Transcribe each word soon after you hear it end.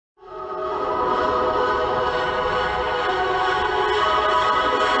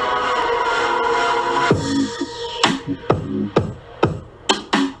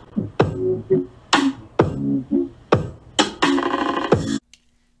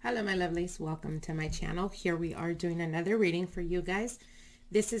Hello my lovelies, welcome to my channel. Here we are doing another reading for you guys.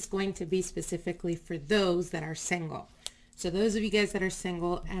 This is going to be specifically for those that are single. So those of you guys that are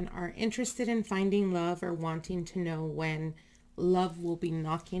single and are interested in finding love or wanting to know when love will be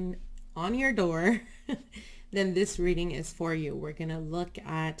knocking on your door, then this reading is for you. We're going to look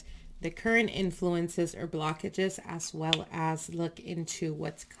at the current influences or blockages, as well as look into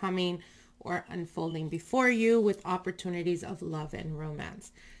what's coming or unfolding before you with opportunities of love and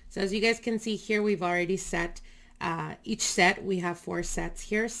romance. So as you guys can see here, we've already set each set. We have 4 sets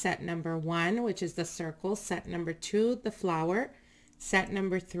here. Set number 1, which is the circle. Set number 2, the flower. Set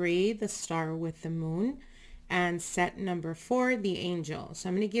number 3, the star with the moon. And set number 4, the angel. So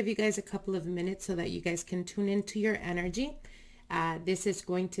I'm going to give you guys a couple of minutes so that you guys can tune into your energy. This is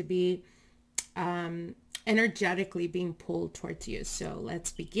going to be energetically being pulled towards you. So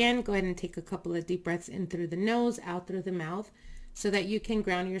let's begin. Go ahead and take a couple of deep breaths in through the nose, out through the mouth, so that you can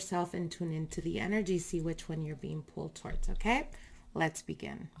ground yourself and tune into the energy, see which one you're being pulled towards. Okay, let's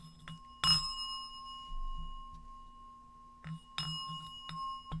begin.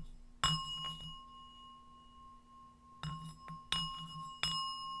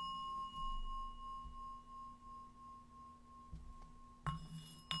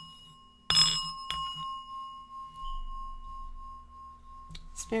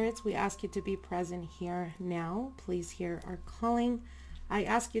 Spirits, we ask you to be present here now. Please hear our calling. I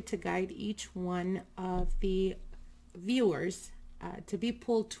ask you to guide each one of the viewers to be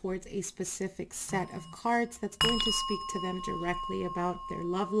pulled towards a specific set of cards that's going to speak to them directly about their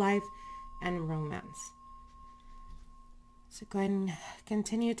love life and romance. So go ahead and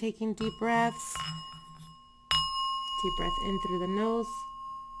continue taking deep breaths. Deep breath in through the nose,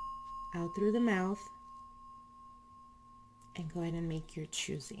 out through the mouth. And go ahead and make your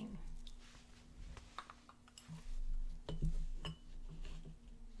choosing.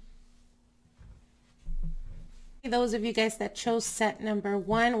 Those of you guys that chose set number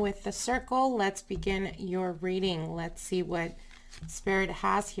 1 with the circle, let's begin your reading. Let's see what Spirit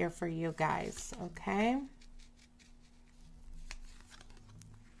has here for you guys, okay?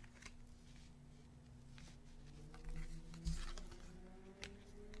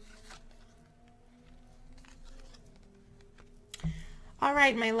 All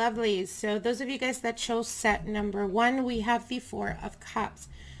right, my lovelies. So those of you guys that chose set number 1, we have the 4 of Cups.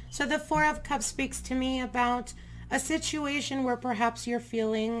 So the 4 of Cups speaks to me about a situation where perhaps you're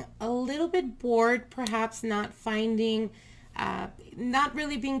feeling a little bit bored, perhaps not finding, not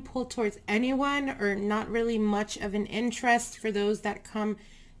really being pulled towards anyone, or not really much of an interest for those that come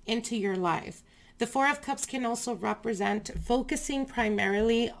into your life. The 4 of Cups can also represent focusing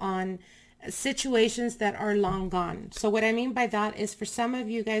primarily on situations that are long gone. So what I mean by that is, for some of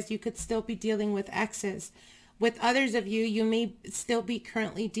you guys, you could still be dealing with exes. With others of you, you may still be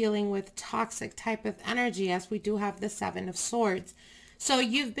currently dealing with toxic type of energy, as we do have the 7 of Swords. So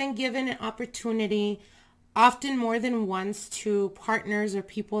you've been given an opportunity, often more than once, to partners or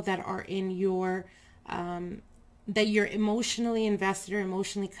people that are in your that you're emotionally invested or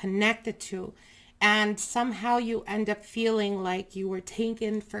emotionally connected to. And somehow you end up feeling like you were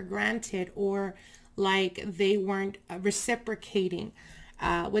taken for granted, or like they weren't reciprocating.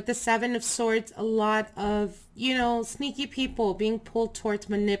 With the 7 of Swords, a lot of, sneaky people being pulled towards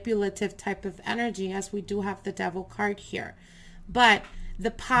manipulative type of energy, as we do have the Devil card here. But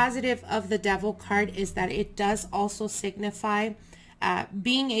the positive of the Devil card is that it does also signify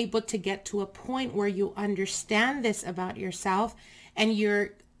being able to get to a point where you understand this about yourself, and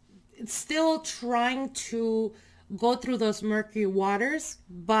you're still trying to go through those murky waters,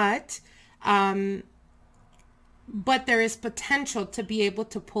 but there is potential to be able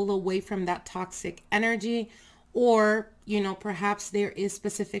to pull away from that toxic energy, or perhaps there is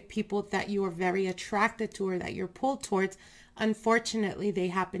specific people that you are very attracted to or that you're pulled towards. Unfortunately, they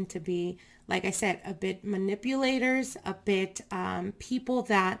happen to be, like I said, a bit manipulators, a bit people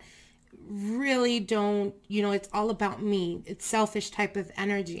that really don't, it's all about me. It's selfish type of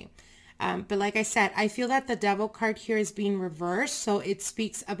energy. But like I said, I feel that the Devil card here is being reversed. So it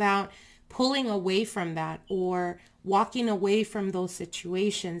speaks about pulling away from that, or walking away from those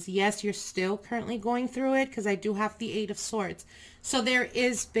situations. Yes, you're still currently going through it, because I do have the 8 of Swords. So there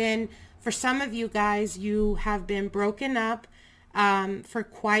is been, for some of you guys, you have been broken up for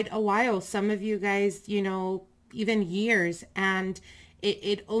quite a while. Some of you guys, even years. And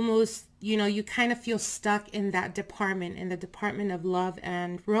it almost, you kind of feel stuck in that department, in the department of love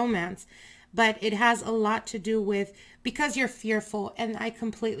and romance. But it has a lot to do with, because you're fearful, and I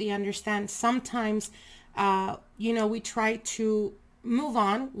completely understand. Sometimes, we try to move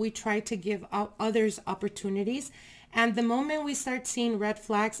on. We try to give others opportunities, And the moment we start seeing red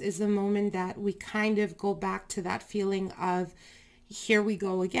flags is the moment that we kind of go back to that feeling of, here we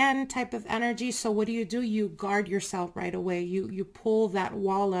go again type of energy. So what do? You guard yourself right away. You pull that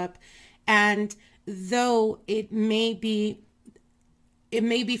wall up. And though it may be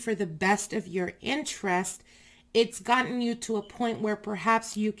for the best of your interest, it's gotten you to a point where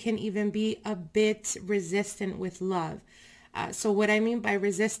perhaps you can even be a bit resistant with love. So what I mean by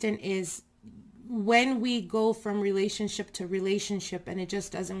resistant is when we go from relationship to relationship and it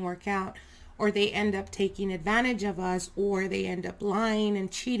just doesn't work out, or they end up taking advantage of us, or they end up lying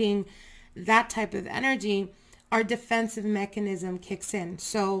and cheating, that type of energy, our defensive mechanism kicks in.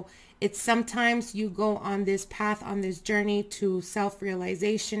 So it's sometimes you go on this path, on this journey to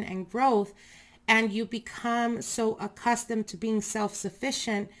self-realization and growth, and you become so accustomed to being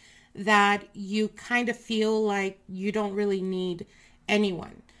self-sufficient that you kind of feel like you don't really need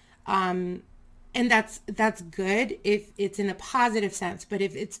anyone. And that's good if it's in a positive sense. But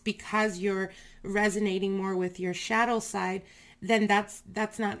if it's because you're resonating more with your shadow side, then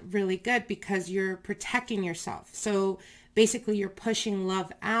that's not really good, because you're protecting yourself. So basically you're pushing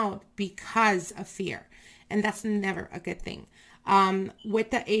love out because of fear. And that's never a good thing.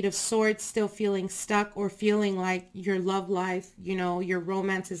 With the Eight of Swords, still feeling stuck or feeling like your love life, your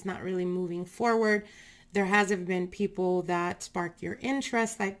romance is not really moving forward. There hasn't been people that spark your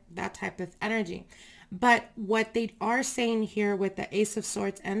interest, like that type of energy. But what they are saying here with the Ace of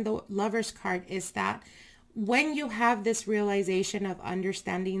Swords and the Lover's card is that when you have this realization of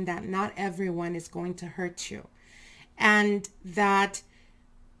understanding that not everyone is going to hurt you, and that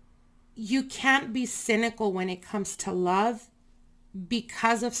you can't be cynical when it comes to love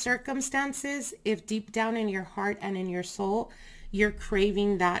because of circumstances, if deep down in your heart and in your soul, you're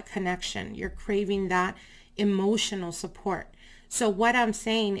craving that connection. You're craving that emotional support. So what I'm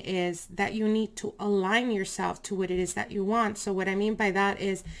saying is that you need to align yourself to what it is that you want. So what I mean by that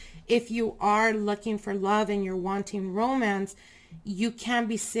is, if you are looking for love and you're wanting romance, you can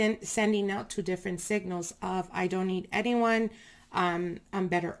be sending out two different signals of, I don't need anyone, I'm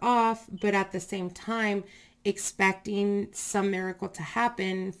better off, but at the same time, expecting some miracle to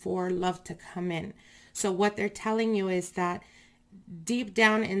happen for love to come in. So what they're telling you is that deep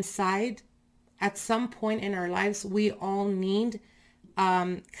down inside, at some point in our lives, we all need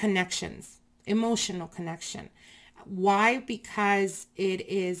connections, emotional connection. Why? Because it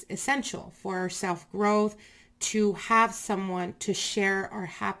is essential for our self-growth to have someone to share our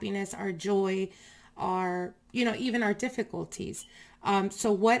happiness, our joy, our, even our difficulties.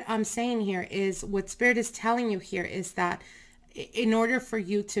 So what I'm saying here is, what Spirit is telling you here is that in order for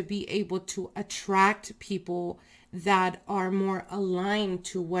you to be able to attract people that are more aligned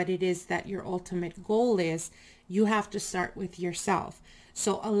to what it is that your ultimate goal is, you have to start with yourself.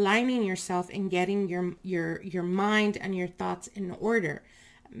 So aligning yourself and getting your mind and your thoughts in order,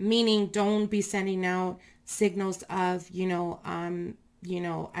 meaning don't be sending out signals of,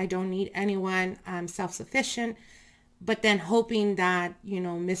 I don't need anyone, I'm self-sufficient, but then hoping that,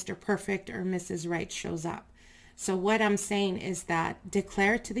 Mr. Perfect or Mrs. Right shows up. So what I'm saying is that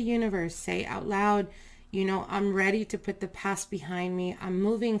declare to the universe, say out loud, I'm ready to put the past behind me. I'm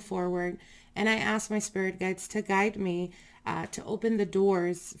moving forward. And I ask my spirit guides to guide me, to open the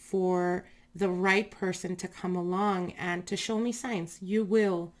doors for the right person to come along and to show me signs. You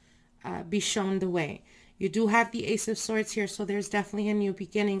will be shown the way. You do have the Ace of Swords here, so there's definitely a new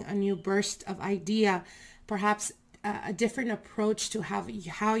beginning, a new burst of idea, perhaps a different approach to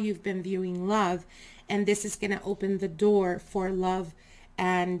how you've been viewing love. And this is going to open the door for love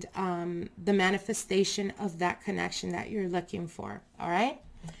and the manifestation of that connection that you're looking for. All right.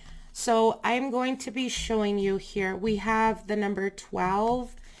 So I'm going to be showing you here. We have the number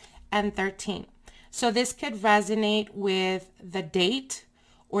 12 and 13. So this could resonate with the date,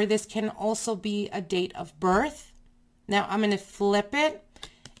 or this can also be a date of birth. Now I'm going to flip it,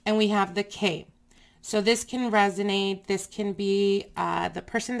 and we have the K. So this can resonate. This can be the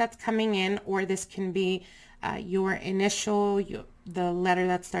person that's coming in, or this can be your initial, the letter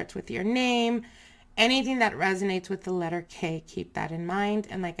that starts with your name. Anything that resonates with the letter K, keep that in mind.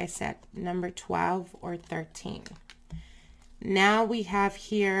 And like I said, number 12 or 13. Now we have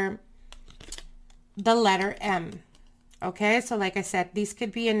here the letter M. Okay, so like I said, these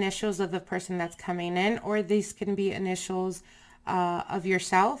could be initials of the person that's coming in, or these can be initials of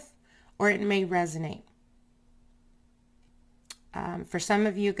yourself, or it may resonate. For some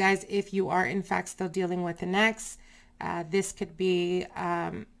of you guys, if you are in fact still dealing with an ex, this could be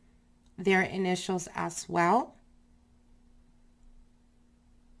their initials as well.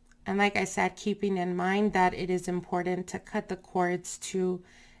 And like I said, keeping in mind that it is important to cut the cords to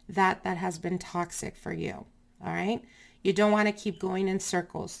that has been toxic for you. all right? You don't want to keep going in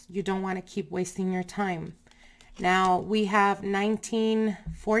circles. You don't want to keep wasting your time. Now, we have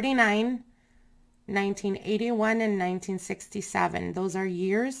 1949, 1981, and 1967. Those are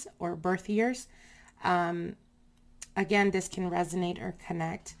years or birth years. Again, this can resonate or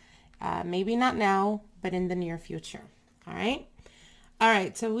connect. Maybe not now, but in the near future. All right. All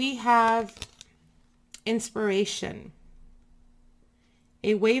right. So we have inspiration.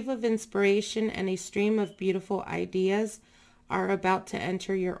 A wave of inspiration and a stream of beautiful ideas are about to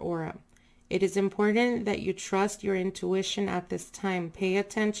enter your aura. It is important that you trust your intuition at this time. Pay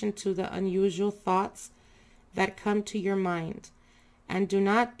attention to the unusual thoughts that come to your mind, and do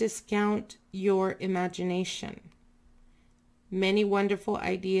not discount your imagination. Many wonderful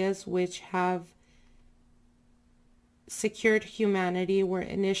ideas which have secured humanity were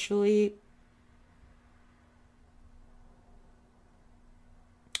initially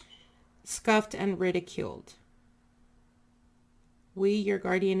scoffed and ridiculed. We, your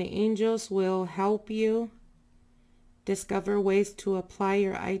guardian angels, will help you discover ways to apply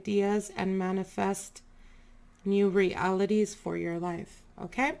your ideas and manifest new realities for your life.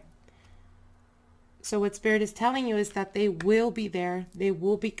 Okay? So what Spirit is telling you is that they will be there. They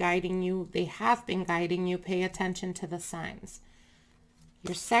will be guiding you. They have been guiding you. Pay attention to the signs.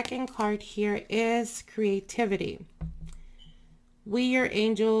 Your second card here is creativity. We, your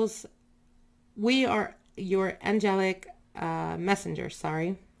angels, we are your angelic messengers,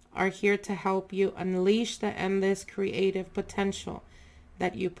 are here to help you unleash the endless creative potential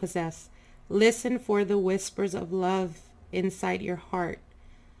that you possess. Listen for the whispers of love inside your heart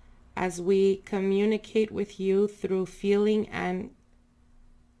as we communicate with you through feeling and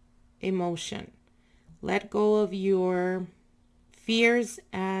emotion. Let go of your fears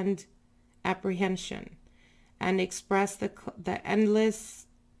and apprehension and express the endless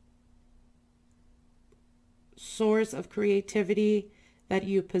source of creativity that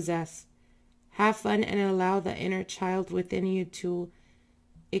you possess. Have fun and allow the inner child within you to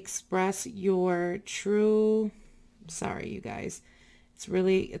express your true... Sorry, you guys.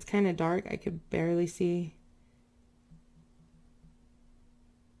 It's kind of dark. I could barely see.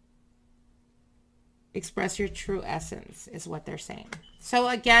 Express your true essence is what they're saying. So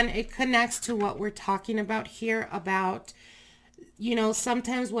again, it connects to what we're talking about here about, you know,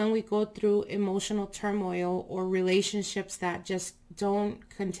 sometimes when we go through emotional turmoil or relationships that just don't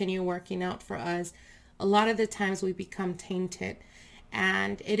continue working out for us, a lot of the times we become tainted.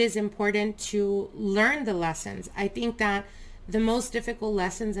 And it is important to learn the lessons. I think that the most difficult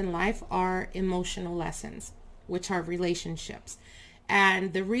lessons in life are emotional lessons, which are relationships.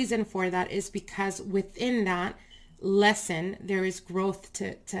 And the reason for that is because within that lesson, there is growth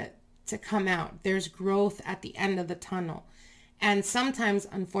to come out. There's growth at the end of the tunnel. And sometimes,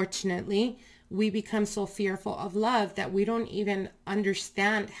 unfortunately, we become so fearful of love that we don't even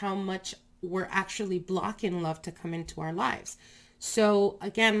understand how much we're actually blocking love to come into our lives. So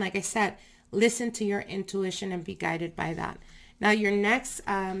again, like I said, listen to your intuition and be guided by that. Now, your next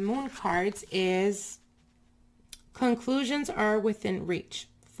moon cards is conclusions are within reach.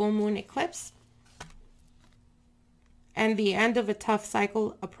 Full moon eclipse. And the end of a tough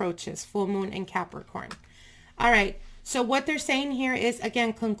cycle approaches. Full moon in Capricorn. All right. So what they're saying here is,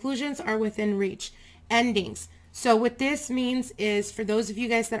 again, conclusions are within reach. Endings. So what this means is, for those of you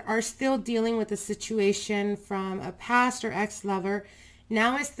guys that are still dealing with a situation from a past or ex-lover,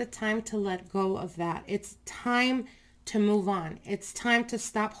 now is the time to let go of that. It's time to move on. It's time to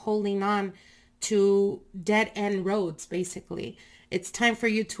stop holding on to dead-end roads, basically. It's time for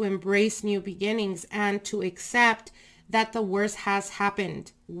you to embrace new beginnings and to accept that the worst has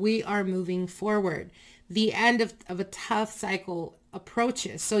happened. We are moving forward. The end of a tough cycle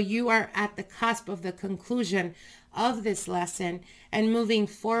approaches. So you are at the cusp of the conclusion of this lesson and moving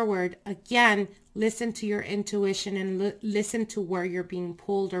forward. Again, listen to your intuition and listen to where you're being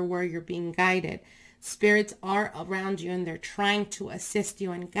pulled or where you're being guided. Spirits are around you and they're trying to assist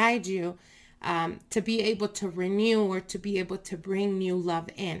you and guide you to be able to renew or to be able to bring new love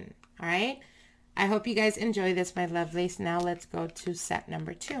in. All right. I hope you guys enjoy this, my lovelies. Now let's go to set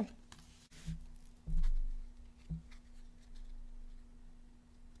number 2.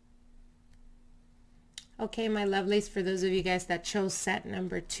 Okay, my lovelies, for those of you guys that chose set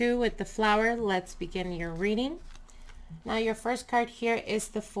number 2 with the flower, let's begin your reading. Now, your first card here is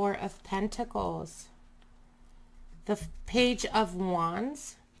the 4 of Pentacles, the Page of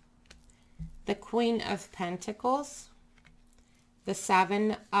Wands, the Queen of Pentacles, the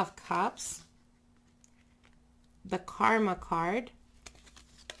 7 of Cups, the Karma card,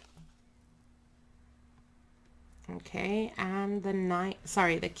 okay, and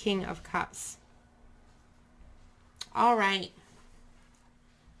the King of Cups. All right.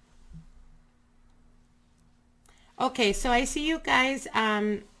 Okay, so I see you guys.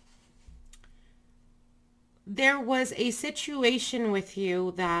 There was a situation with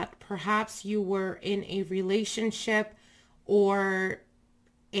you that perhaps you were in a relationship or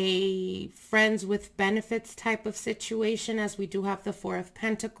a friends with benefits type of situation, as we do have the Four of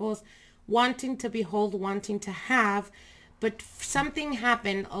Pentacles, wanting to behold, wanting to have, but something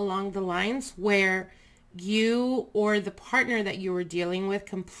happened along the lines where you or the partner that you were dealing with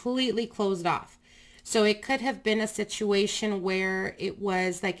completely closed off. So it could have been a situation where it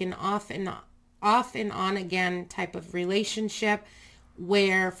was like an off and on again type of relationship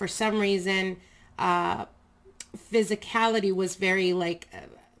where for some reason physicality was very like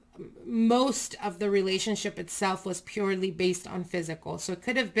most of the relationship itself was purely based on physical. So it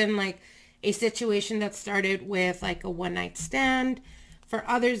could have been like a situation that started with like a one-night stand. For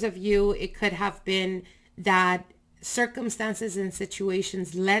others of you, it could have been that circumstances and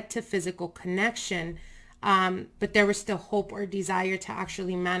situations led to physical connection, but there was still hope or desire to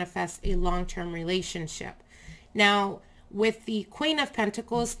actually manifest a long-term relationship. Now, with the Queen of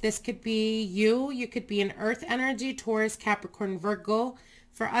Pentacles, this could be you. You could be an earth energy, Taurus, Capricorn, Virgo.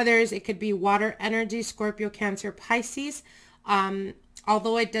 For others, it could be water energy, Scorpio, Cancer, Pisces.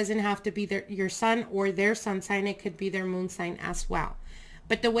 Although it doesn't have to be your sun or their sun sign, it could be their moon sign as well.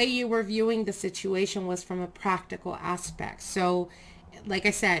 But the way you were viewing the situation was from a practical aspect. So like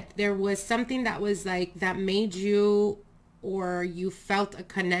I said, there was something that was like that made you, or you felt a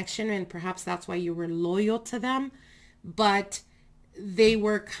connection, and perhaps that's why you were loyal to them. But they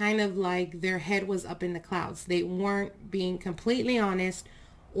were kind of like their head was up in the clouds. They weren't being completely honest,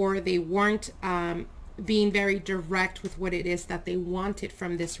 or they weren't being very direct with what it is that they wanted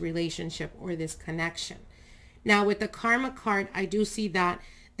from this relationship or this connection. Now with the Karma card, I do see that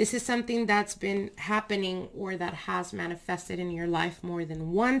this is something that's been happening or that has manifested in your life more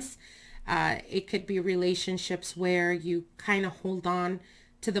than once. It could be relationships where you kind of hold on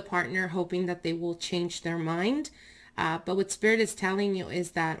to the partner hoping that they will change their mind. But what Spirit is telling you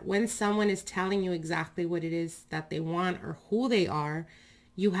is that when someone is telling you exactly what it is that they want or who they are,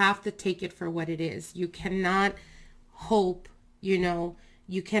 you have to take it for what it is. You cannot hope, you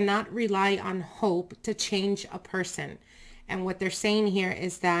cannot rely on hope to change a person. And what they're saying here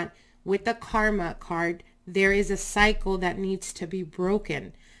is that with the Karma card, there is a cycle that needs to be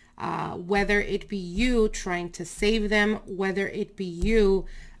broken. Whether it be you trying to save them, whether it be you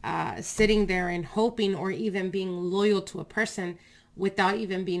sitting there and hoping, or even being loyal to a person without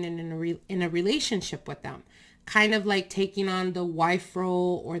even being in a relationship with them. Kind of like taking on the wife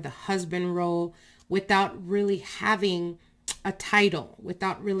role or the husband role without really having a title,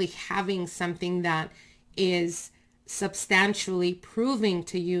 without really having something that is substantially proving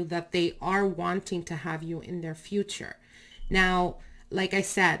to you that they are wanting to have you in their future. Now, like I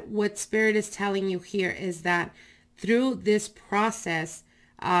said, what Spirit is telling you here is that through this process,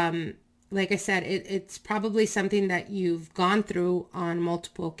 like I said, it's probably something that you've gone through on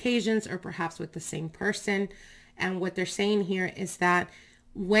multiple occasions or perhaps with the same person. And what they're saying here is that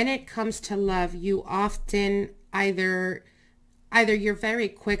when it comes to love, you often either you're very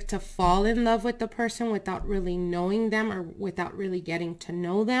quick to fall in love with the person without really knowing them or without really getting to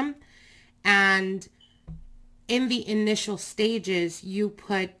know them. And in the initial stages, you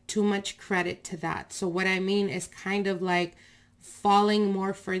put too much credit to that. So what I mean is kind of like falling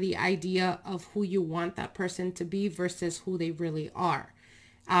more for the idea of who you want that person to be versus who they really are.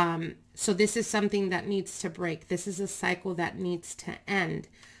 So this is something that needs to break. This is a cycle that needs to end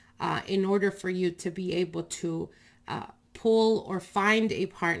in order for you to be able to pull or find a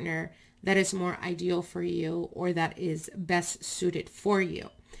partner that is more ideal for you or that is best suited for you.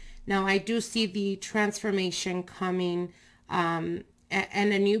 Now, I do see the transformation coming and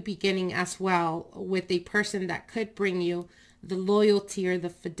a new beginning as well with a person that could bring you the loyalty or the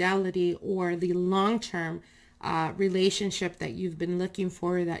fidelity or the long-term relationship that you've been looking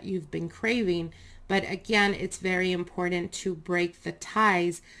for, that you've been craving. But again, it's very important to break the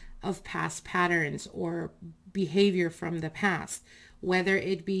ties of past patterns or behavior from the past, whether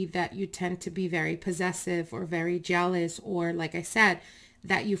it be that you tend to be very possessive or very jealous, or like I said,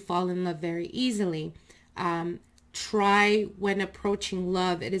 that you fall in love very easily. Try when approaching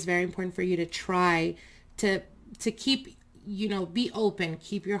love, it is very important for you to try to keep, be open,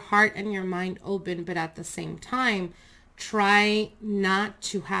 keep your heart and your mind open, but at the same time, try not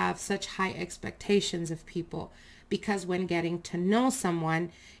to have such high expectations of people, because when getting to know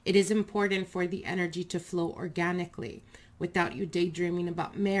someone, it is important for the energy to flow organically without you daydreaming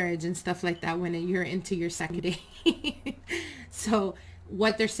about marriage and stuff like that when you're into your second date. So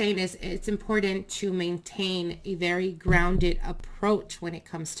what they're saying is it's important to maintain a very grounded approach when it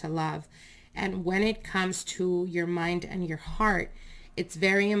comes to love. And when it comes to your mind and your heart, it's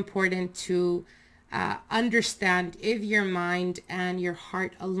very important to understand if your mind and your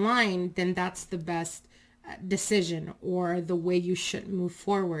heart align, then that's the best decision or the way you should move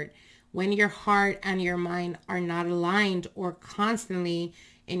forward. When your heart and your mind are not aligned or constantly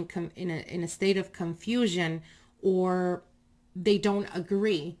in a state of confusion, or they don't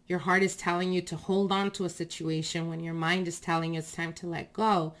agree, your heart is telling you to hold on to a situation when your mind is telling you it's time to let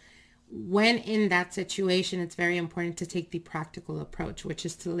go. When in that situation, it's very important to take the practical approach, which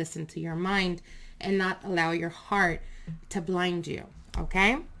is to listen to your mind and not allow your heart to blind you.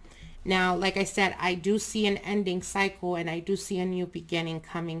 Okay? Now, like I said, I do see an ending cycle and I do see a new beginning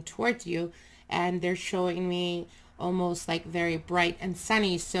coming towards you, and they're showing me almost like very bright and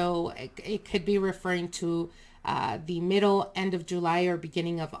sunny. So it could be referring to the middle, end of July or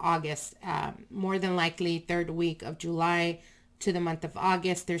beginning of August. More than likely third week of July to the month of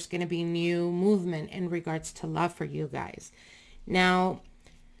August, there's going to be new movement in regards to love for you guys. Now,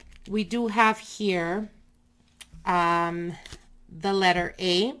 we do have here the letter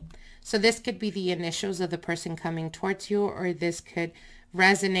A. So this could be the initials of the person coming towards you, or this could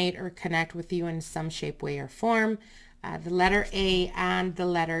resonate or connect with you in some shape, way, or form. The letter A and the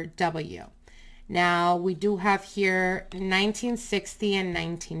letter W. Now, we do have here 1960 and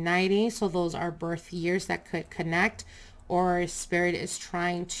 1990. So those are birth years that could connect, or Spirit is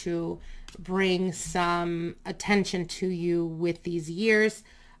trying to bring some attention to you with these years.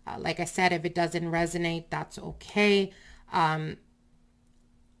 Like I said, if it doesn't resonate, that's okay.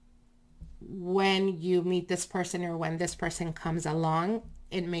 When you meet this person or when this person comes along,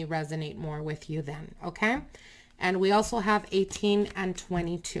 it may resonate more with you then, okay? And we also have 18 and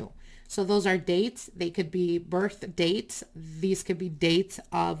 22. So those are dates. They could be birth dates. These could be dates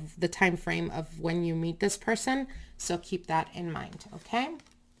of the time frame of when you meet this person. So keep that in mind, okay?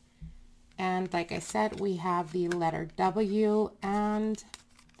 And like I said, we have the letter W and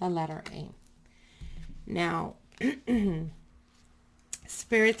the letter A. Now,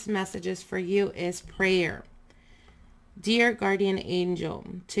 Spirit's messages for you is prayer. Dear guardian angel,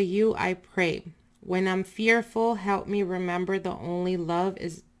 to you I pray. When I'm fearful, help me remember that only love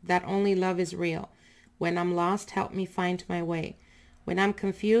is real. When I'm lost, help me find my way. When I'm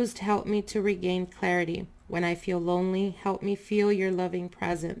confused, help me to regain clarity. When I feel lonely, help me feel your loving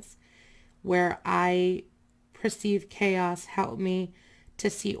presence. Where I perceive chaos, help me to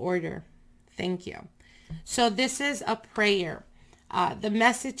see order. Thank you. So this is a prayer. The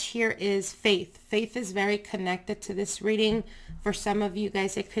message here is faith. Faith is very connected to this reading. For some of you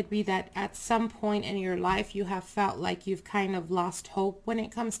guys, it could be that at some point in your life, you have felt like you've kind of lost hope when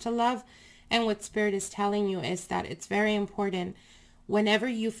it comes to love. And what Spirit is telling you is that it's very important whenever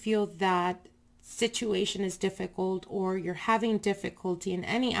you feel that situation is difficult or you're having difficulty in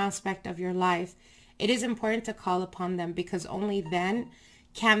any aspect of your life, it is important to call upon them, because only then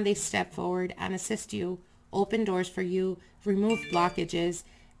can they step forward and assist you, open doors for you, remove blockages,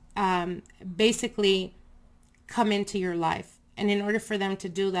 basically come into your life. And in order for them to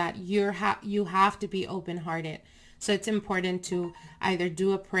do that, you have to be open-hearted. So it's important to either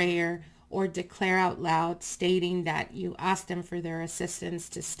do a prayer or declare out loud stating that you ask them for their assistance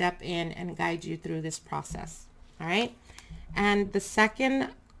to step in and guide you through this process. All right. And the second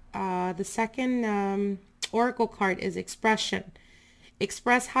oracle card is expression.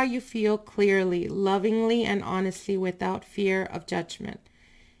 Express how you feel clearly, lovingly, and honestly without fear of judgment.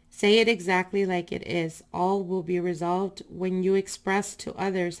 Say it exactly like it is. All will be resolved when you express to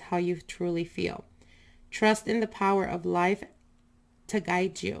others how you truly feel. Trust in the power of life to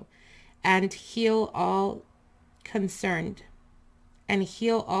guide you and heal all concerns.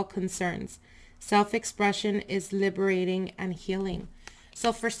 Self-expression is liberating and healing.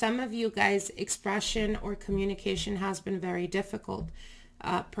 So for some of you guys, expression or communication has been very difficult.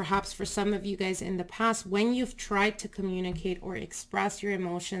 Perhaps for some of you guys in the past, when you've tried to communicate or express your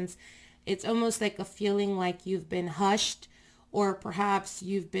emotions, it's almost like a feeling like you've been hushed, or perhaps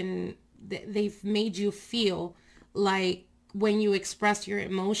they've made you feel like when you express your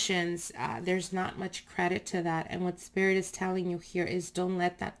emotions, there's not much credit to that. And what Spirit is telling you here is don't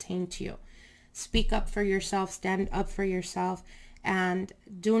let that taint you. Speak up for yourself, stand up for yourself, and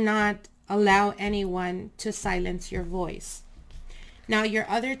do not allow anyone to silence your voice. Now, your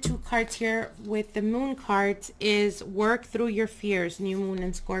other two cards here with the moon cards is work through your fears, new moon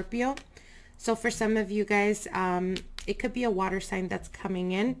and Scorpio. So for some of you guys, it could be a water sign that's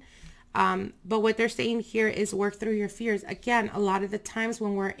coming in. But what they're saying here is work through your fears. Again, a lot of the times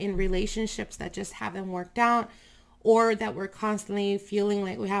when we're in relationships that just haven't worked out, or that we're constantly feeling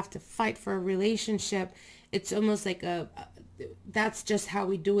like we have to fight for a relationship. It's almost like that's just how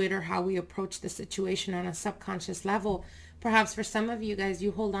we do it, or how we approach the situation on a subconscious level. Perhaps for some of you guys,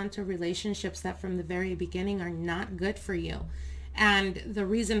 you hold on to relationships that from the very beginning are not good for you. And the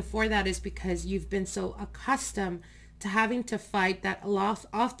reason for that is because you've been so accustomed to having to fight that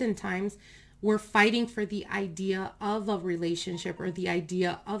oftentimes we're fighting for the idea of a relationship or the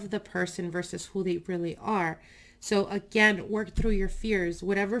idea of the person versus who they really are. So again, work through your fears,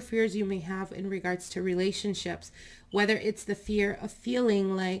 whatever fears you may have in regards to relationships, whether it's the fear of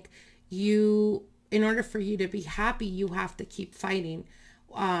feeling like in order for you to be happy, you have to keep fighting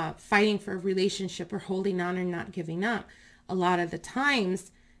for a relationship, or holding on or not giving up. A lot of the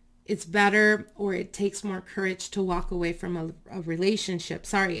times it's better, or it takes more courage to walk away from a relationship.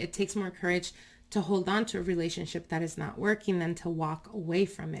 It takes more courage to hold on to a relationship that is not working than to walk away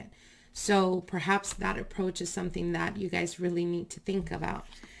from it. So perhaps that approach is something that you guys really need to think about.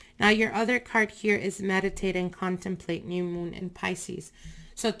 Now, your other card here is meditate and contemplate, new moon in Pisces.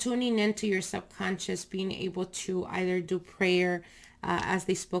 So tuning into your subconscious, being able to either do prayer, as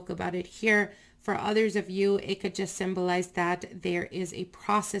they spoke about it here. For others of you, it could just symbolize that there is a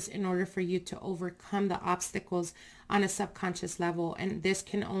process in order for you to overcome the obstacles on a subconscious level. And this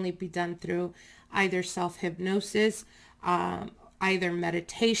can only be done through either self-hypnosis, either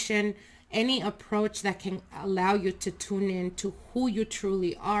meditation, any approach that can allow you to tune in to who you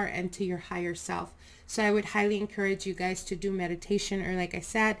truly are and to your higher self. So I would highly encourage you guys to do meditation, or like I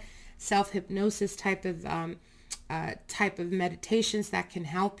said, self-hypnosis type of meditations that can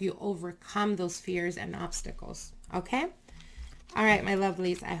help you overcome those fears and obstacles. Okay? All right, my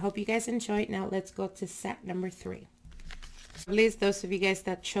lovelies. I hope you guys enjoyed. Now let's go to set number 3. Lovelies, those of you guys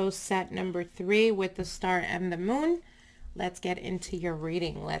that chose set number 3 with the star and the moon, let's get into your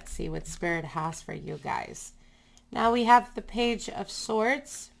reading. Let's see what Spirit has for you guys. Now we have the Page of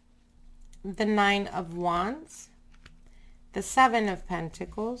Swords, the 9 of Wands, the 7 of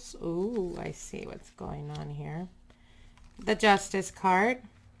Pentacles. Ooh, I see what's going on here. The Justice card,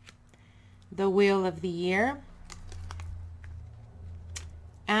 the Wheel of the Year,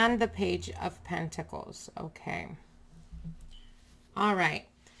 and the Page of Pentacles. Okay. All right.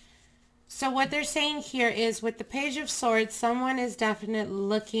 So what they're saying here is, with the Page of Swords, someone is definitely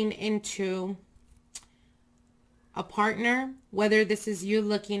looking into a partner, whether this is you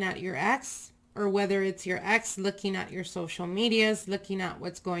looking at your ex, or whether it's your ex looking at your social medias, looking at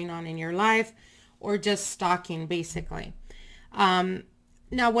what's going on in your life, or just stalking, basically.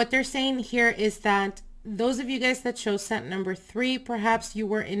 Now, what they're saying here is that those of you guys that chose set number 3, perhaps you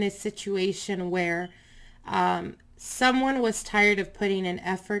were in a situation where someone was tired of putting in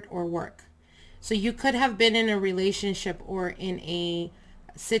effort or work. So you could have been in a relationship or in a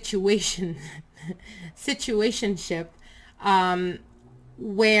situationship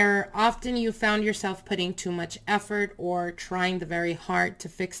where often you found yourself putting too much effort or trying the very hard to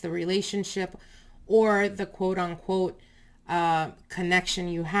fix the relationship or the quote-unquote connection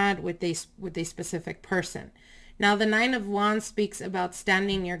you had with a specific person. Now, the 9 of Wands speaks about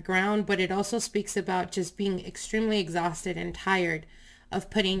standing your ground, but it also speaks about just being extremely exhausted and tired of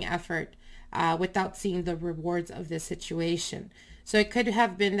putting effort without seeing the rewards of this situation. So it could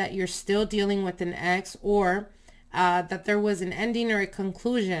have been that you're still dealing with an ex, or that there was an ending or a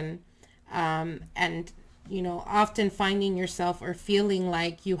conclusion, and, you know, often finding yourself or feeling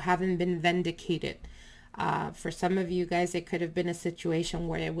like you haven't been vindicated. For some of you guys, it could have been a situation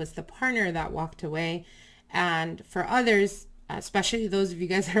where it was the partner that walked away. And for others, especially those of you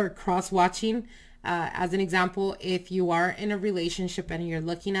guys that are cross-watching, as an example, if you are in a relationship and you're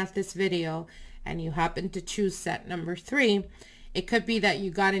looking at this video and you happen to choose set number 3, it could be that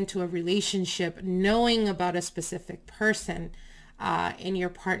you got into a relationship knowing about a specific person in your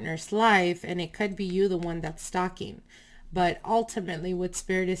partner's life, and it could be you the one that's stalking. But ultimately, what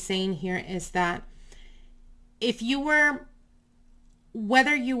Spirit is saying here is that if you were,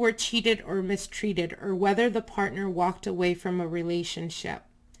 whether you were cheated or mistreated, or whether the partner walked away from a relationship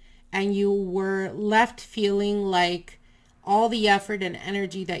and you were left feeling like all the effort and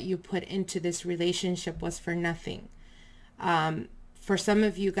energy that you put into this relationship was for nothing. For some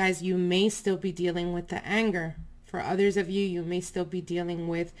of you guys, you may still be dealing with the anger. For others of you, you may still be dealing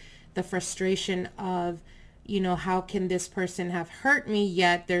with the frustration of, you know, how can this person have hurt me,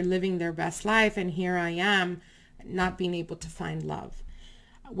 yet they're living their best life, and here I am not being able to find love.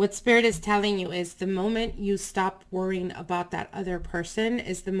 What Spirit is telling you is the moment you stop worrying about that other person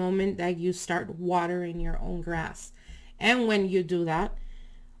is the moment that you start watering your own grass. And when you do that,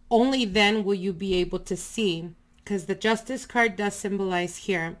 only then will you be able to see, because the Justice card does symbolize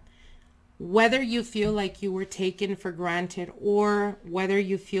here, whether you feel like you were taken for granted or whether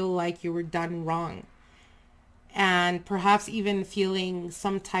you feel like you were done wrong, and perhaps even feeling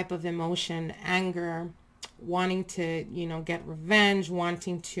some type of emotion, anger, wanting to, get revenge,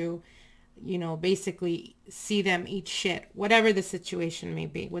 wanting to, basically see them eat shit, whatever the situation may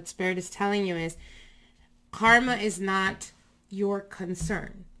be. What Spirit is telling you is karma is not your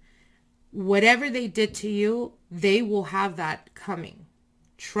concern. Whatever they did to you, they will have that coming.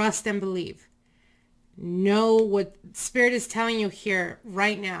 Trust and believe. Know what Spirit is telling you here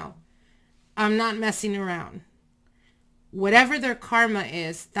right now. I'm not messing around. Whatever their karma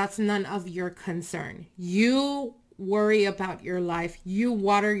is, that's none of your concern. You worry about your life. You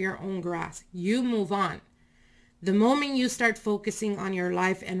water your own grass. You move on. The moment you start focusing on your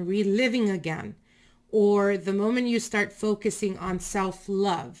life and reliving again, or the moment you start focusing on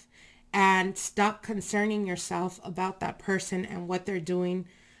self-love and stop concerning yourself about that person and what they're doing,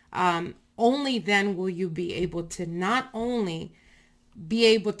 only then will you be able to not only be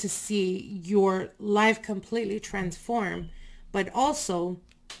able to see your life completely transform, but also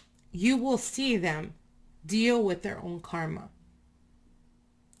you will see them deal with their own karma.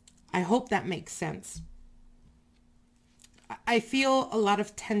 I hope that makes sense. I feel a lot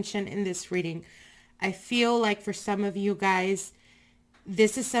of tension in this reading. I feel like for some of you guys,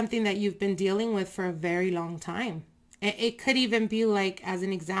 this is something that you've been dealing with for a very long time. It could even be like, as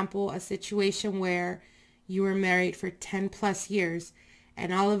an example, a situation where you were married for 10 plus years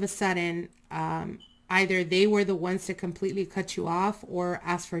and all of a sudden, either they were the ones to completely cut you off or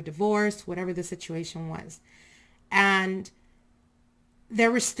ask for a divorce, whatever the situation was. And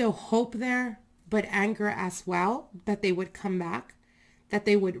there was still hope there, but anger as well, that they would come back, that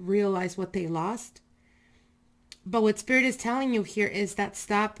they would realize what they lost. But what Spirit is telling you here is that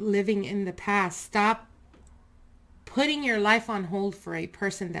stop living in the past. Stop putting your life on hold for a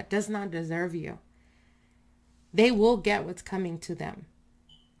person that does not deserve you. They will get what's coming to them.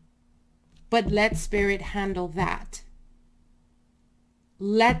 But let Spirit handle that.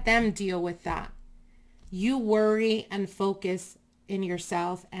 Let them deal with that. You worry and focus in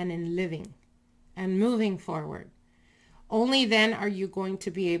yourself and in living and moving forward. Only then are you going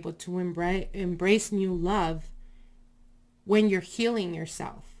to be able to embrace new love when you're healing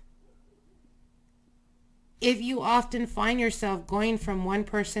yourself. If you often find yourself going from one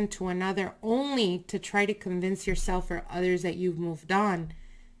person to another only to try to convince yourself or others that you've moved on,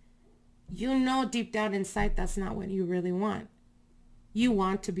 you know deep down inside that's not what you really want. You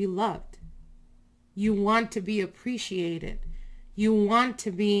want to be loved. You want to be appreciated. You want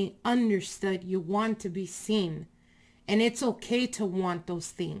to be understood. You want to be seen. And it's okay to want those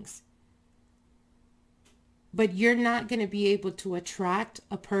things. But you're not going to be able to attract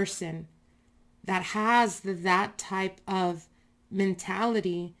a person that has that type of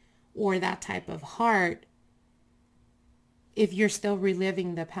mentality or that type of heart if you're still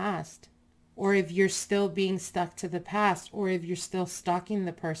reliving the past, or if you're still being stuck to the past, or if you're still stalking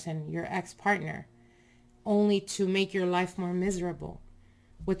the person, your ex-partner, only to make your life more miserable.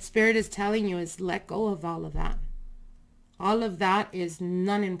 What Spirit is telling you is let go of all of that. All of that is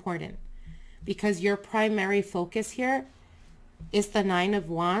non-important, because your primary focus here is the 9 of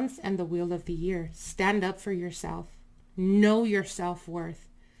Wands and the Wheel of the Year. Stand up for yourself. Know your self-worth.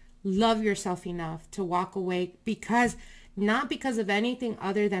 Love yourself enough to walk away, because not because of anything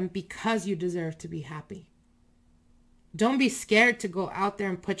other than because you deserve to be happy. Don't be scared to go out there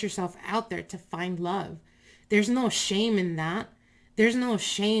and put yourself out there to find love. There's no shame in that. There's no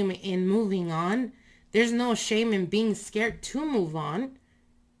shame in moving on. There's no shame in being scared to move on.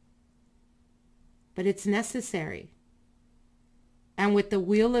 But it's necessary. And with the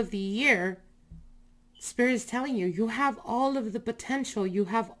Wheel of the Year, Spirit is telling you, you have all of the potential. You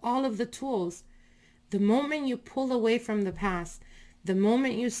have all of the tools. The moment you pull away from the past, the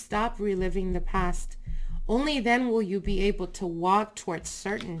moment you stop reliving the past, only then will you be able to walk towards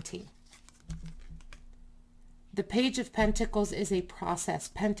certainty. The Page of Pentacles is a process.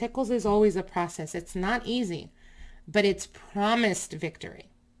 Pentacles is always a process. It's not easy, but it's promised victory.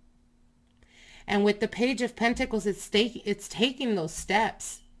 And with the Page of Pentacles, it's taking those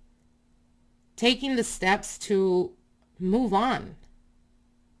steps. Taking the steps to move on.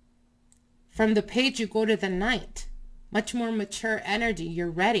 From the Page, you go to the Knight. Much more mature energy. You're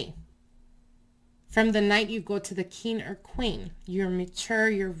ready. From the Knight, you go to the King or Queen. You're mature.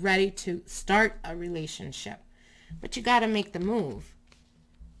 You're ready to start a relationship. But you got to make the move.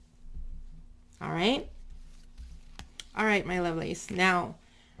 All right? All right, my lovelies. Now,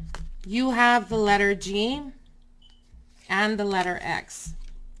 you have the letter G and the letter X.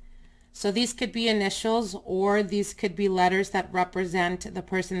 So these could be initials, or these could be letters that represent the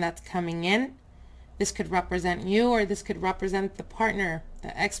person that's coming in. This could represent you, or this could represent the partner,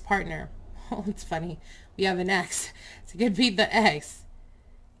 the ex-partner. Oh, it's funny. We have an ex. So it could be the ex.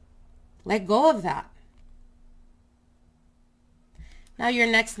 Let go of that. Now your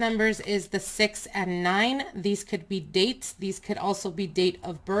next numbers is the 6 and 9. These could be dates. These could also be date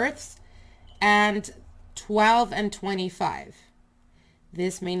of births. And 12 and 25.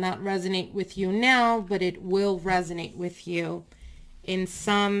 This may not resonate with you now, but it will resonate with you in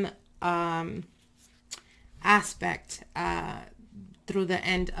some aspect through the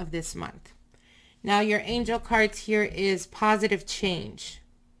end of this month. Now your angel cards here is positive change.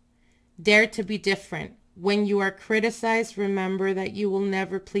 Dare to be different. When you are criticized, remember that you will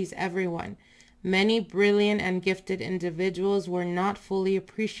never please everyone. Many brilliant and gifted individuals were not fully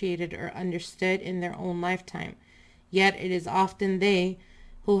appreciated or understood in their own lifetime. Yet it is often they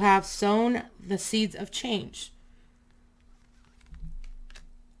who have sown the seeds of change.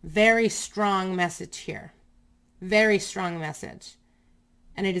 Very strong message here. Very strong message.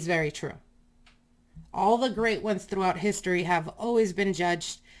 And it is very true. All the great ones throughout history have always been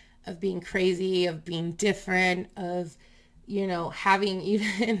judged of being crazy, of being different, of, you know, having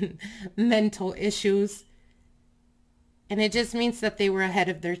even mental issues. And it just means that they were ahead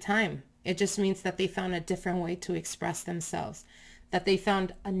of their time. It just means that they found a different way to express themselves, that they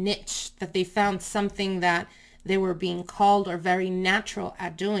found a niche, that they found something that they were being called or very natural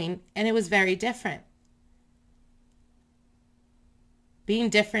at doing, and it was very different. Being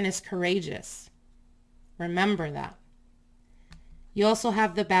different is courageous. Remember that. You also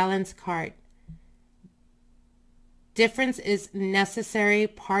have the balance card. Difference is necessary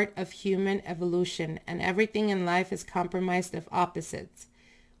part of human evolution, and everything in life is comprised of opposites,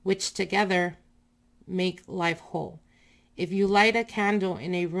 which together make life whole. If you light a candle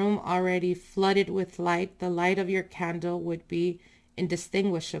in a room already flooded with light, the light of your candle would be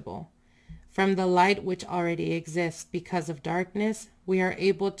indistinguishable from the light which already exists. Because of darkness, we are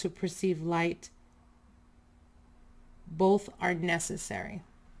able to perceive light. Both are necessary.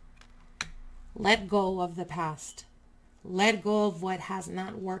 Let go of the past. Let go of what has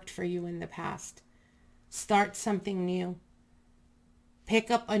not worked for you in the past. Start something new.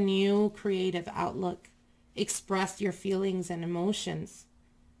 Pick up a new creative outlook. Express your feelings and emotions.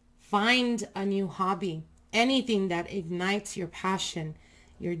 Find a new hobby. Anything that ignites your passion,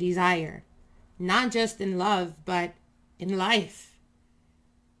 your desire. Not just in love, but in life.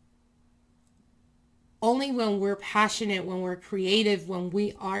 Only when we're passionate, when we're creative, when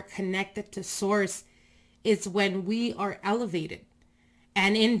we are connected to source, is when we are elevated.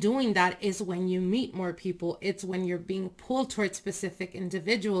 And in doing that is when you meet more people. It's when you're being pulled towards specific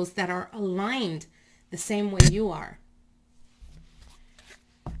individuals that are aligned the same way you are.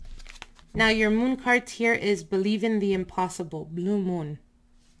 Now your moon card here is believe in the impossible, blue moon.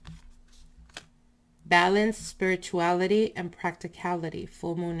 Balance, spirituality, and practicality,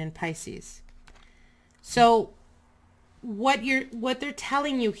 full moon in Pisces. So what they're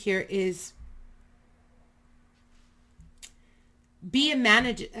telling you here is be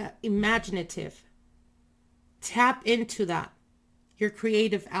imaginative. Tap into that, your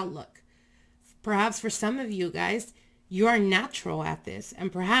creative outlook. Perhaps for some of you guys, you are natural at this,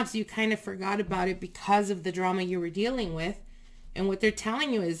 and perhaps you kind of forgot about it because of the drama you were dealing with. And what they're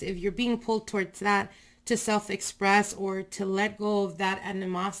telling you is if you're being pulled towards that to self-express or to let go of that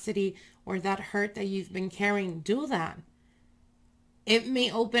animosity or that hurt that you've been carrying, do that. It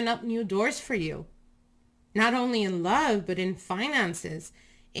may open up new doors for you. Not only in love, but in finances,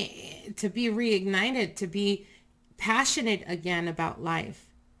 to be reignited, to be passionate again about life.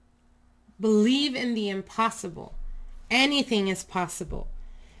 Believe in the impossible. Anything is possible.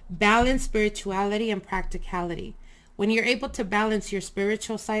 Balance spirituality and practicality. When you're able to balance your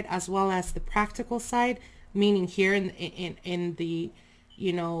spiritual side as well as the practical side, meaning here in the,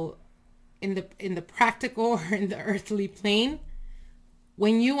 you know, in the practical or in the earthly plane,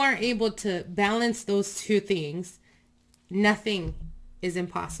 when you are able to balance those two things, nothing is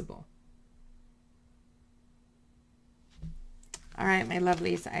impossible. All right, my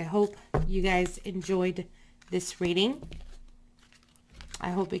lovelies, I hope you guys enjoyed this reading. I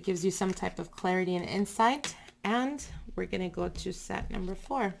hope it gives you some type of clarity and insight. And we're going to go to set number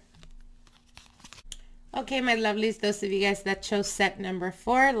 4. Okay, my lovelies, those of you guys that chose set number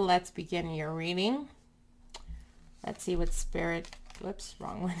 4, let's begin your reading. Let's see what Spirit, whoops,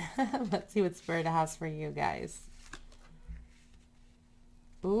 wrong one. Let's see what Spirit has for you guys.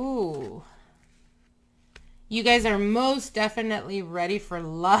 Ooh. You guys are most definitely ready for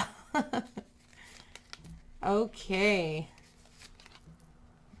love. Okay.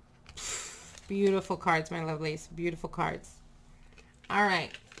 Beautiful cards, my lovelies. Beautiful cards. All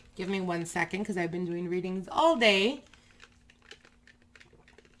right. Give me 1 second because I've been doing readings all day.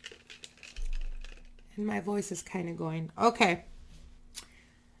 And my voice is kind of going. Okay.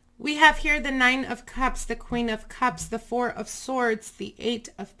 We have here the 9 of Cups, the Queen of Cups, the 4 of Swords, the 8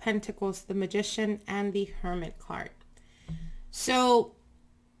 of Pentacles, the Magician, and the Hermit card. So,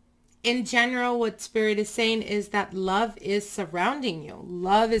 in general, what Spirit is saying is that love is surrounding you.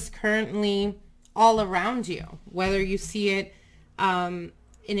 Love is currently all around you, whether you see it in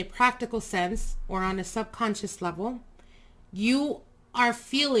a practical sense or on a subconscious level. You are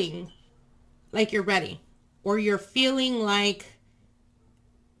feeling like you're ready, or you're feeling like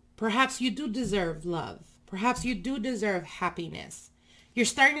perhaps you do deserve love. Perhaps you do deserve happiness. You're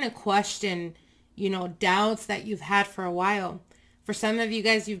starting to question, doubts that you've had for a while. For some of you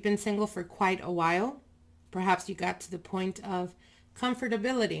guys, you've been single for quite a while. Perhaps you got to the point of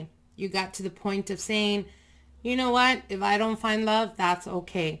comfortability. You got to the point of saying, you know what? If I don't find love, that's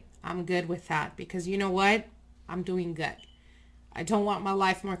okay. I'm good with that because you know what? I'm doing good. I don't want my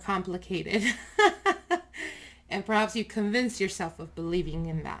life more complicated. And perhaps you convince yourself of believing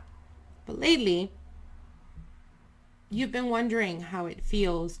in that. But lately, you've been wondering how it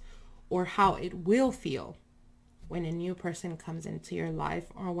feels or how it will feel when a new person comes into your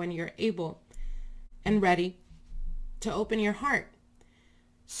life, or when you're able and ready to open your heart.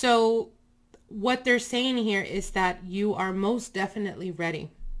 So what they're saying here is that you are most definitely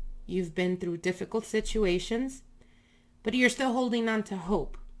ready. You've been through difficult situations, but you're still holding on to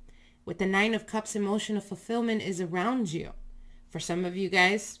hope. With the 9 of Cups, emotional fulfillment is around you. For some of you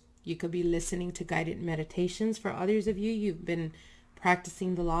guys, you could be listening to guided meditations. For others of you, you've been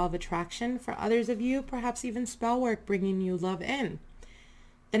practicing the law of attraction. For others of you, perhaps even spell work bringing you love in.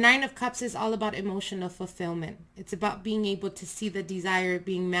 The 9 of Cups is all about emotional fulfillment. It's about being able to see the desire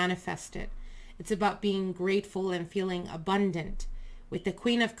being manifested. It's about being grateful and feeling abundant. With the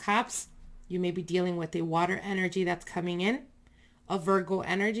Queen of Cups, you may be dealing with a water energy that's coming in, a Virgo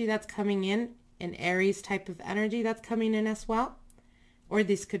energy that's coming in, an Aries type of energy that's coming in as well. Or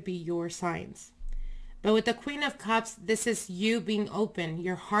this could be your signs. But with the Queen of Cups, this is you being open.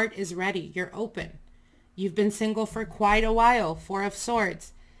 Your heart is ready. You're open. You've been single for quite a while. 4 of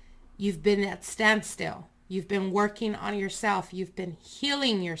Swords. You've been at standstill. You've been working on yourself. You've been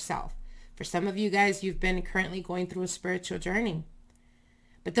healing yourself. For some of you guys, you've been currently going through a spiritual journey.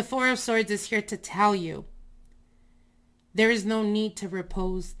 But the 4 of Swords is here to tell you there is no need to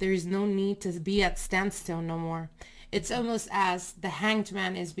repose. There is no need to be at standstill no more. It's almost as the Hanged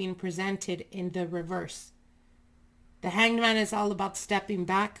Man is being presented in the reverse. The Hanged Man is all about stepping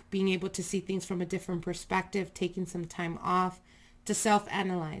back, being able to see things from a different perspective, taking some time off to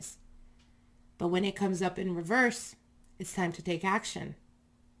self-analyze. But when it comes up in reverse, it's time to take action.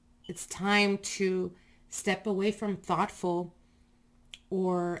 It's time to step away from thoughtful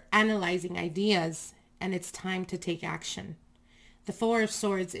or analyzing ideas, and it's time to take action. The 4 of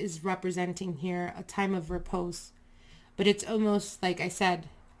Swords is representing here a time of repose. But it's almost, like I said,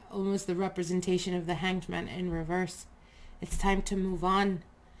 almost the representation of the Hanged Man in reverse. It's time to move on.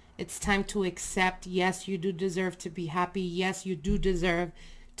 It's time to accept, yes, you do deserve to be happy. Yes, you do deserve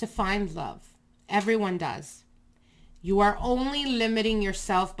to find love. Everyone does. You are only limiting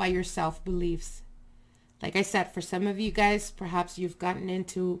yourself by your self-beliefs. Like I said, for some of you guys, perhaps you've gotten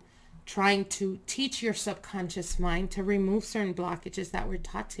into trying to teach your subconscious mind to remove certain blockages that were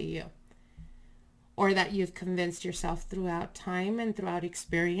taught to you, or that you've convinced yourself throughout time and throughout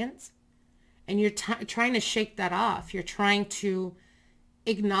experience. And you're trying to shake that off. You're trying to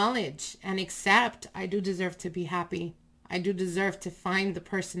acknowledge and accept, I do deserve to be happy. I do deserve to find the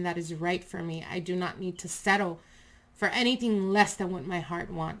person that is right for me. I do not need to settle for anything less than what my heart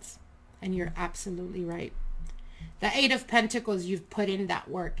wants. And you're absolutely right. The 8 of Pentacles, you've put in that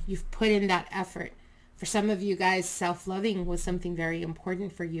work. You've put in that effort. For some of you guys, self-loving was something very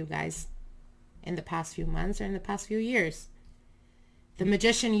important for you guys in the past few months or in the past few years. The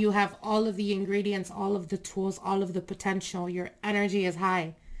Magician, you have all of the ingredients, all of the tools, all of the potential. Your energy is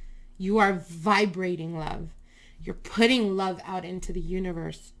high. You are vibrating love. You're putting love out into the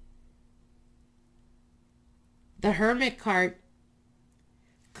universe. The Hermit card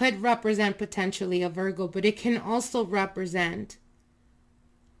could represent potentially a Virgo, but it can also represent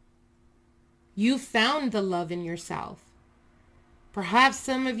you found the love in yourself. Perhaps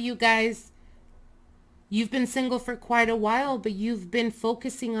some of you guys, you've been single for quite a while, but you've been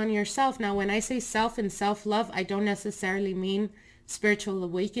focusing on yourself. Now, when I say self and self-love, I don't necessarily mean spiritual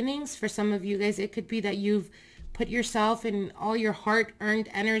awakenings. For some of you guys, it could be that you've put yourself and all your hard-earned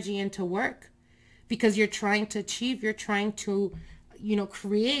energy into work because you're trying to achieve, you're trying to,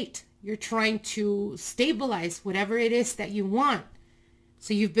 create You're trying to stabilize whatever it is that you want.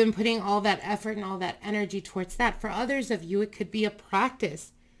 So you've been putting all that effort and all that energy towards that. For others of you, it could be a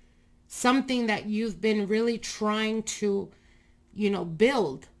practice. Something that you've been really trying to,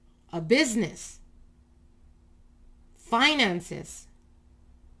 build. A business. Finances.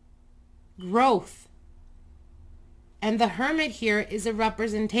 Growth. And the Hermit here is a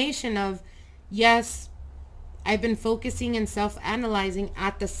representation of, yes, I've been focusing and self-analyzing.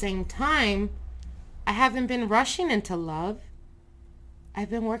 At the same time, I haven't been rushing into love. I've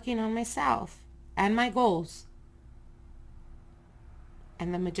been working on myself and my goals.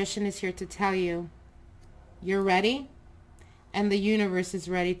 And the Magician is here to tell you, you're ready, and the universe is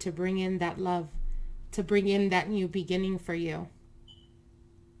ready to bring in that love, to bring in that new beginning for you.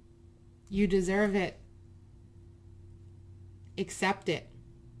 You deserve it. Accept it.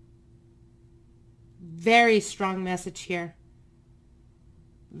 Very strong message here.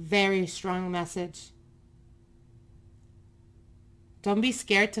 Very strong message. Don't be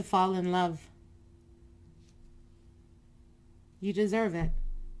scared to fall in love. You deserve it.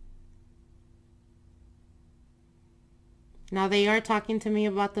 Now they are talking to me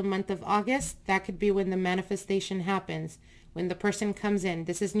about the month of August. That could be when the manifestation happens. When the person comes in.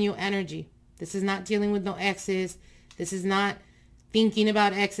 This is new energy. This is not dealing with no exes. This is not thinking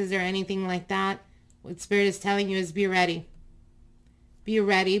about exes or anything like that. What Spirit is telling you is be ready. Be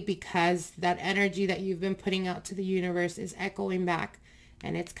ready, because that energy that you've been putting out to the universe is echoing back,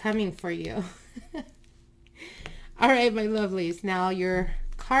 and it's coming for you. All right, my lovelies. Now your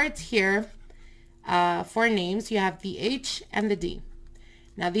cards here for names. You have the H and the D.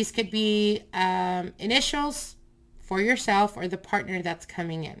 Now these could be initials for yourself or the partner that's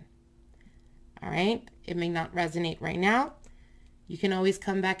coming in. All right. It may not resonate right now. You can always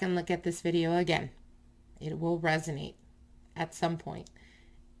come back and look at this video again. It will resonate at some point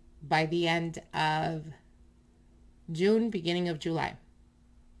by the end of June, beginning of July.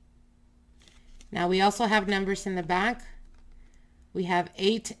 Now we also have numbers in the back. We have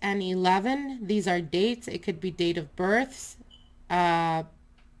 8 and 11. These are dates. It could be date of births. It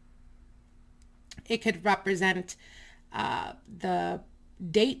could represent the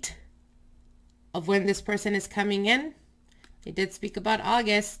date of when this person is coming in. They did speak about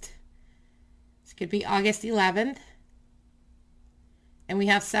August. This could be August 11th. And we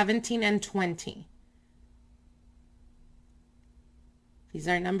have 17 and 20. These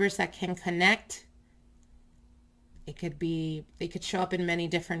are numbers that can connect. It could be, they could show up in many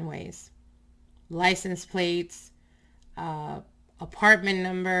different ways. License plates, apartment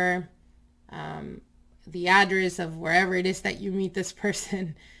number, the address of wherever it is that you meet this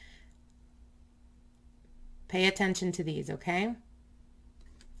person. Pay attention to these, okay?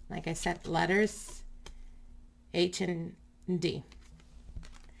 Like I said, letters H and D.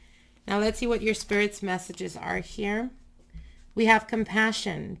 Now let's see what your Spirit's messages are here. We have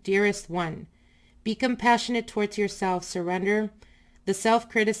compassion, dearest one. Be compassionate towards yourself. Surrender the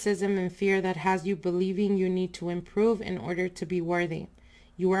self-criticism and fear that has you believing you need to improve in order to be worthy.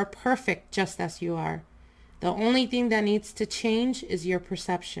 You are perfect just as you are. The only thing that needs to change is your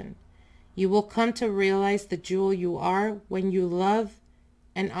perception. You will come to realize the jewel you are when you love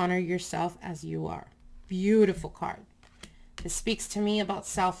and honor yourself as you are. Beautiful card. This speaks to me about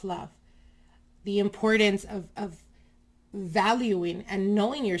self-love. The importance of valuing and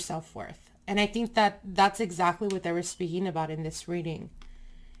knowing your self-worth. And I think that that's exactly what they were speaking about in this reading.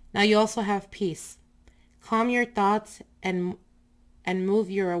 Now you also have peace. Calm your thoughts and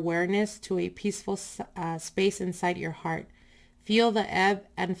move your awareness to a peaceful space inside your heart. Feel the ebb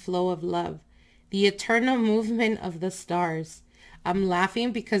and flow of love, the eternal movement of the stars. I'm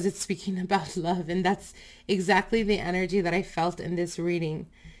laughing because it's speaking about love, and that's exactly the energy that I felt in this reading.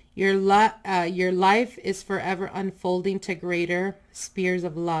 Your life is forever unfolding to greater spheres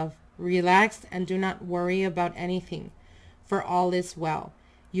of love. Relax and do not worry about anything, for all is well.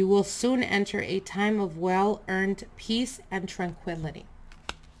 You will soon enter a time of well-earned peace and tranquility.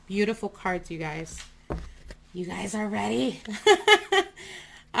 Beautiful cards, you guys. You guys are ready?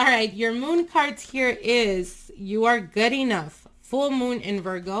 All right, your moon cards here is you are good enough. Full moon in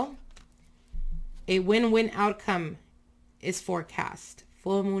Virgo. A win-win outcome is forecast.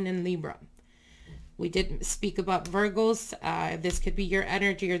 Full moon in Libra. We did speak about Virgos. This could be your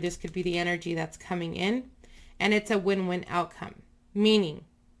energy, or this could be the energy that's coming in. And it's a win-win outcome. Meaning,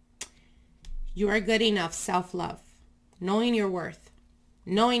 you are good enough, self-love. Knowing your worth.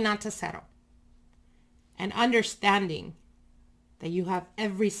 Knowing not to settle. And understanding that you have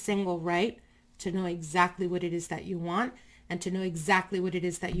every single right to know exactly what it is that you want and to know exactly what it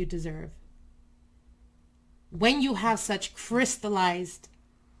is that you deserve. When you have such crystallized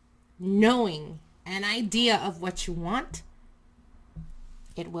knowing an idea of what you want,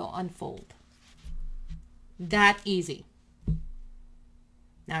 it will unfold. That easy.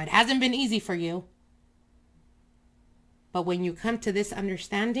 Now, it hasn't been easy for you, but when you come to this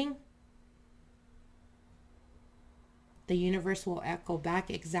understanding, the universe will echo back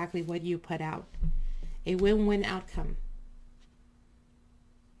exactly what you put out. A win-win outcome.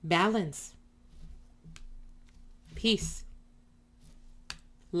 Balance. Peace.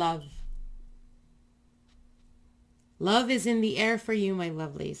 Love. Love is in the air for you, my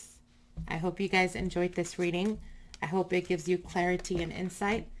lovelies. I hope you guys enjoyed this reading. I hope it gives you clarity and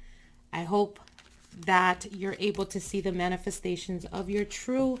insight. I hope that you're able to see the manifestations of your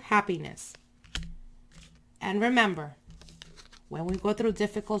true happiness. And remember, when we go through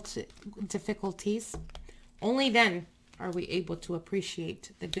difficulties, only then are we able to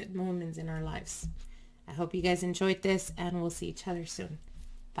appreciate the good moments in our lives. I hope you guys enjoyed this, and we'll see each other soon.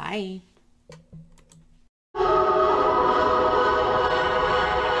 Bye.